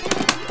 jeez.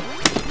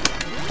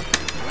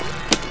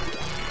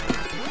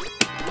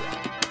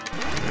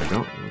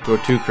 Don't go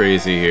too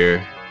crazy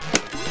here.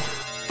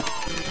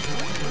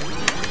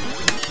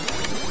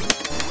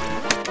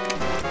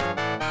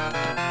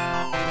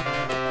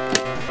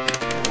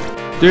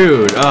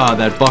 Dude, ah,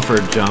 that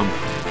buffered jump.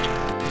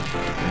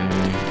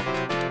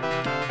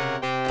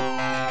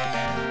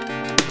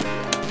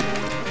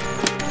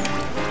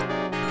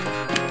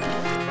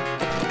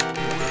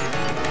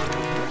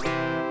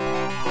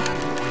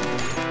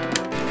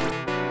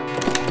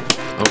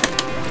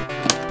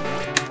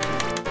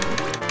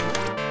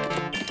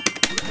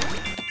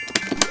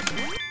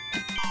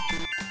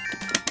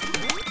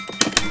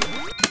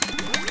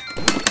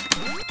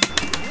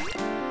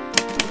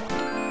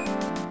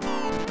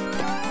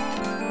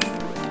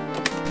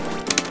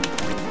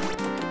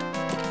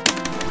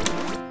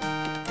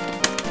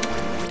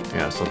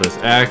 Yeah, so there's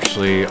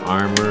actually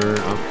armor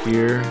up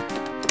here.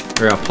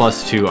 Or a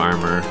 +2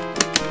 armor,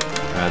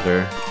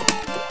 rather.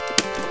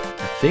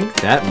 I think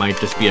that might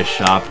just be a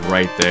shop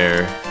right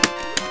there.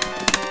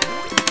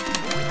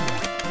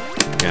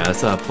 Yeah,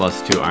 that's a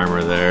 +2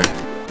 armor there.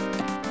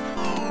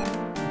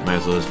 Might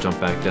as well just jump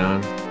back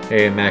down.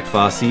 Hey, Mac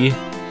Fossey.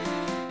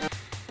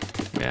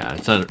 Yeah, Yeah,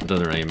 it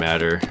doesn't really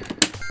matter.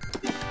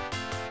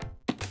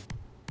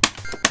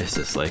 It's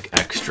just like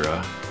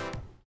extra.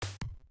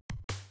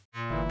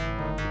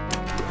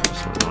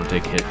 So don't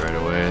take a hit right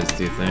away, that's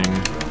the thing.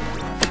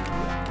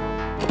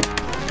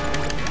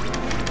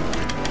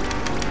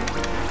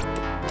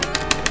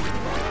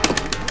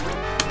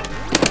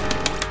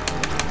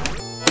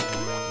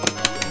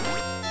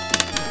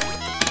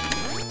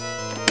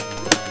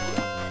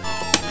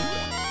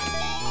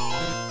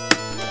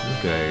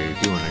 Okay,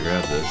 I do want to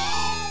grab this.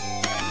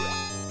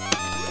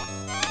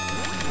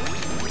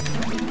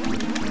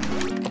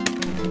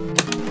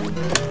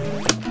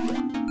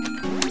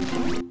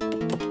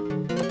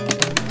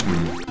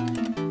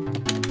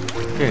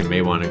 Okay,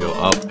 may want to go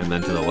up and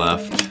then to the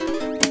left.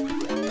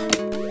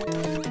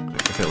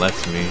 If it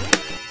lets me.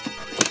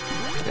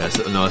 Yeah,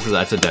 so, no,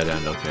 that's a dead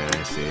end. Okay,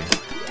 I see.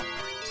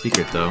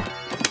 Secret though.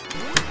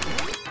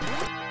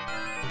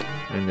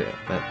 And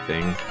that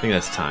thing. I think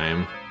that's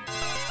time.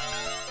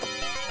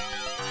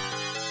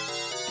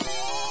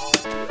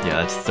 Yeah,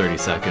 that's 30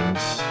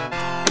 seconds.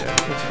 Yeah,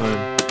 that's fine.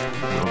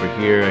 And over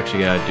here,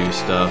 actually gotta do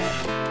stuff.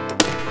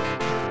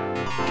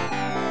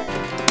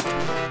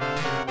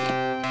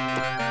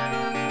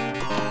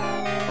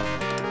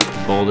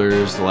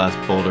 Boulders, the last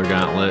boulder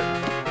gauntlet.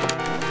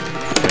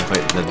 Gotta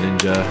fight the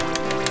ninja.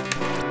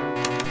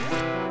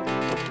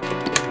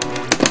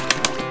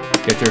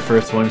 Get your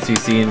first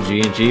 1cc in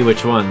G&G.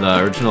 Which one? The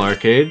original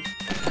arcade?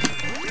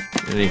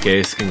 In any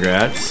case,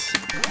 congrats.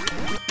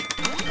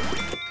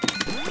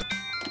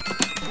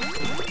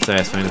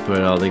 Satisfying to put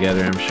it all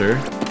together, I'm sure.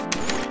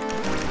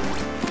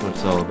 What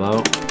it's all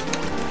about.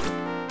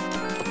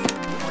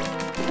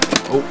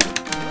 Oh!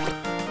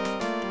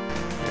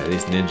 Yeah,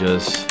 these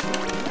ninjas.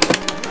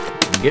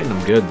 I'm getting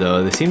them good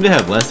though. They seem to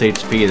have less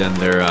HP than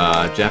their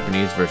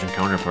Japanese version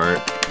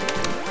counterpart.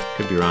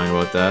 Could be wrong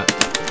about that.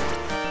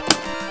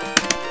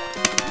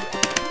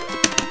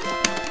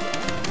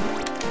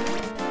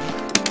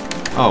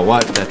 Oh,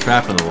 what? That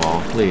trap in the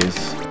wall,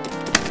 please.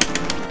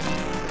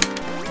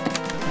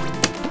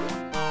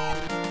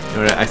 You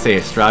know what, I say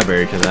a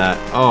strawberry to that.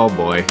 Oh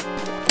boy.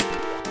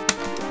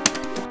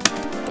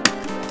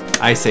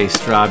 I say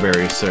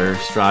strawberry, sir.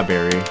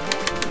 Strawberry.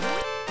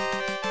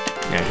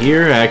 Yeah,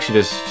 here I actually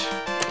just...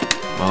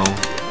 Well...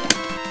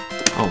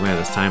 Oh man,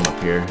 there's time up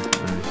here.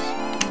 Nice.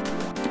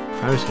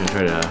 I'm just gonna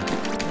try to...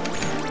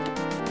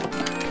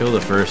 kill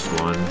the first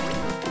one.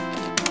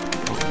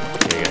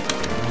 Okay,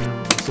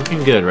 it's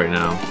looking good right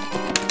now.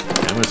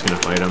 Yeah, I'm just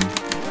gonna fight him.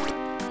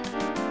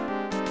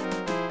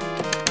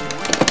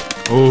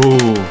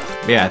 Ooh,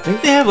 yeah, I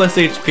think they have less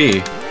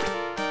HP.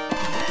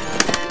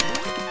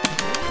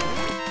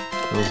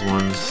 Those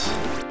ones.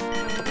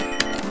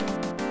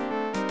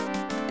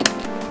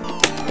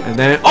 And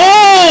then,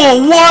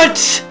 oh,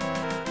 what?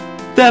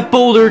 That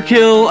boulder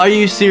kill? Are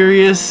you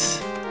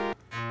serious?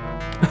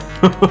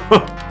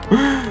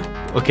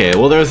 Okay,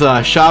 well, there's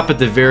a shop at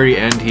the very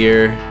end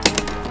here.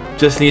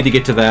 Just need to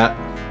get to that.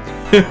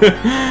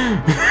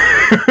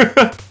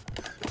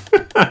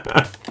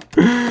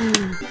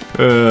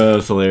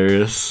 That's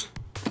hilarious.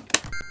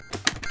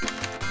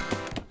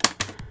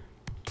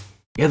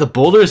 Yeah, the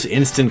boulder is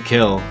instant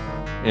kill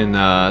in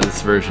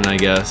this version, I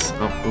guess.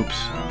 Oh,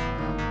 oops.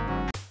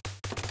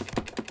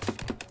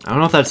 I don't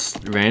know if that's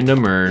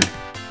random or...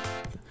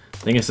 I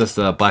think it's just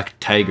a black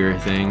tiger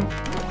thing.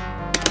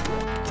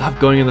 Stop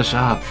going in the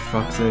shop,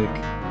 for fuck's sake.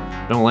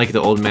 I don't like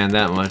the old man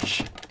that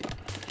much.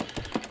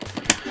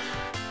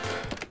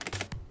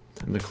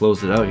 Time to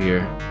close it out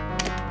here.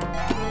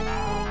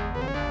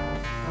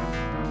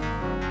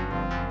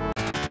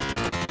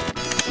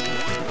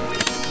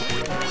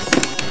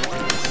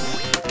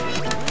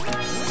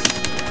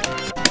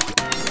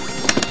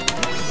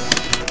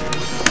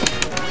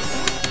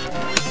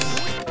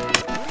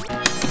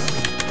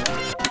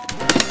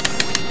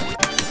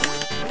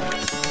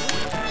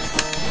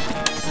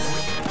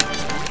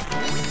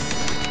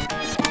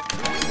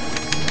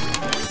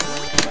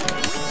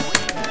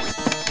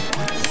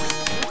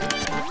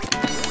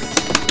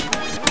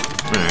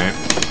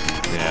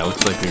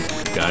 Looks like we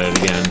got it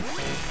again.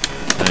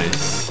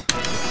 Nice.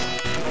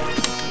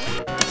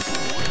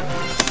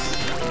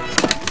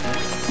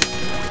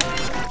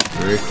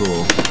 Very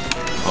cool.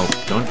 Oh,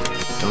 don't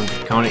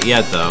count it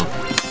yet though.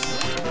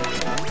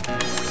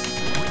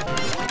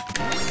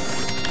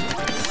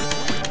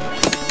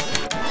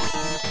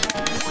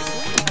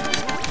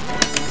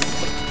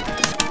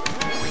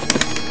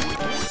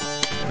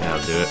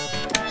 That'll do it.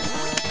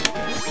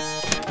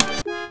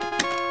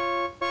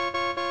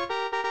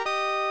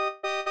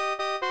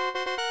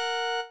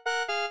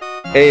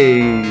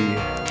 Hey!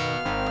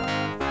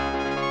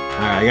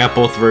 Alright, I got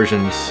both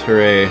versions.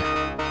 Hooray.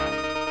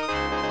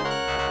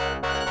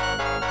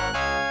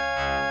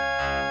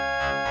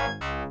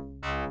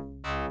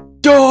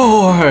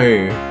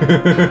 Die!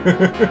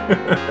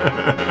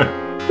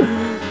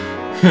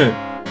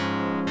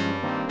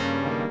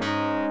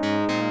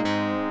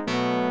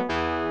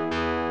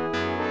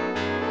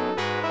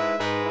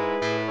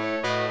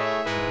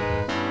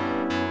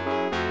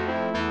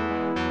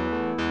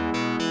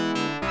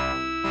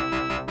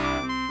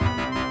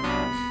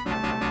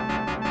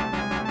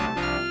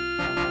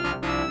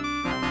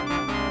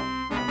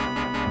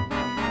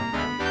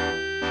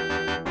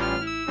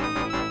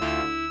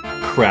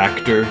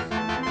 Cractor.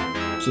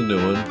 It's a new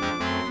one.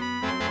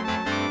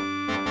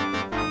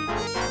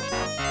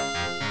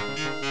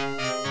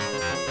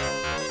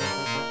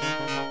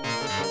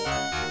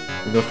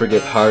 And don't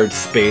forget hard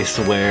space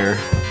wear.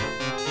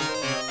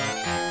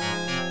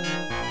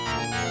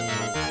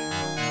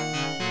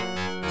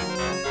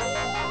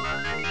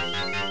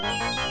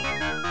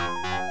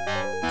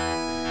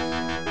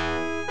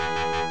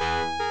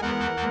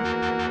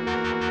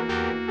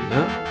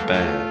 Not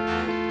bad.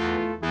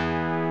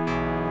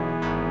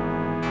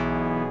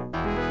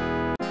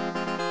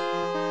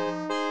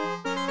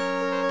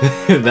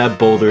 That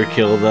boulder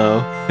kill, though.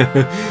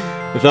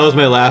 If that was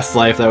my last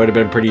life, that would have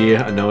been pretty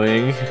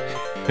annoying.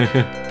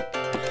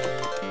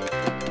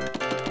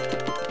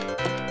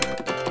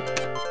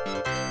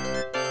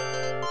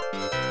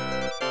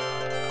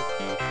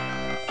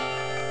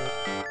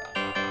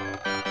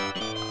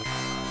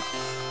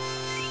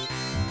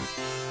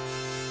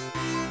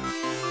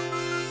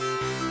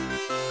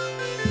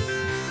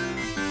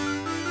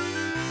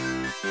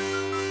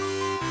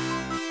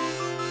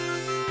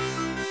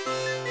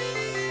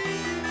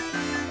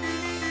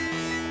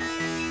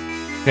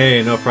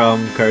 Hey, no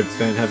problem, Cards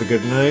fan. Have a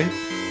good night.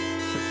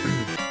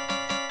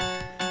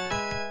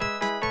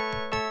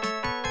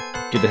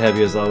 Good to have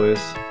you as always.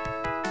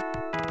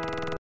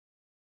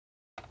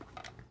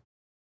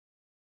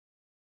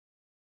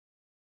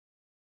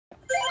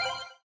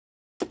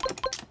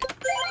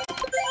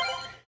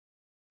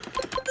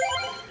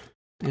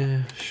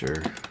 Yeah,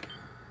 sure.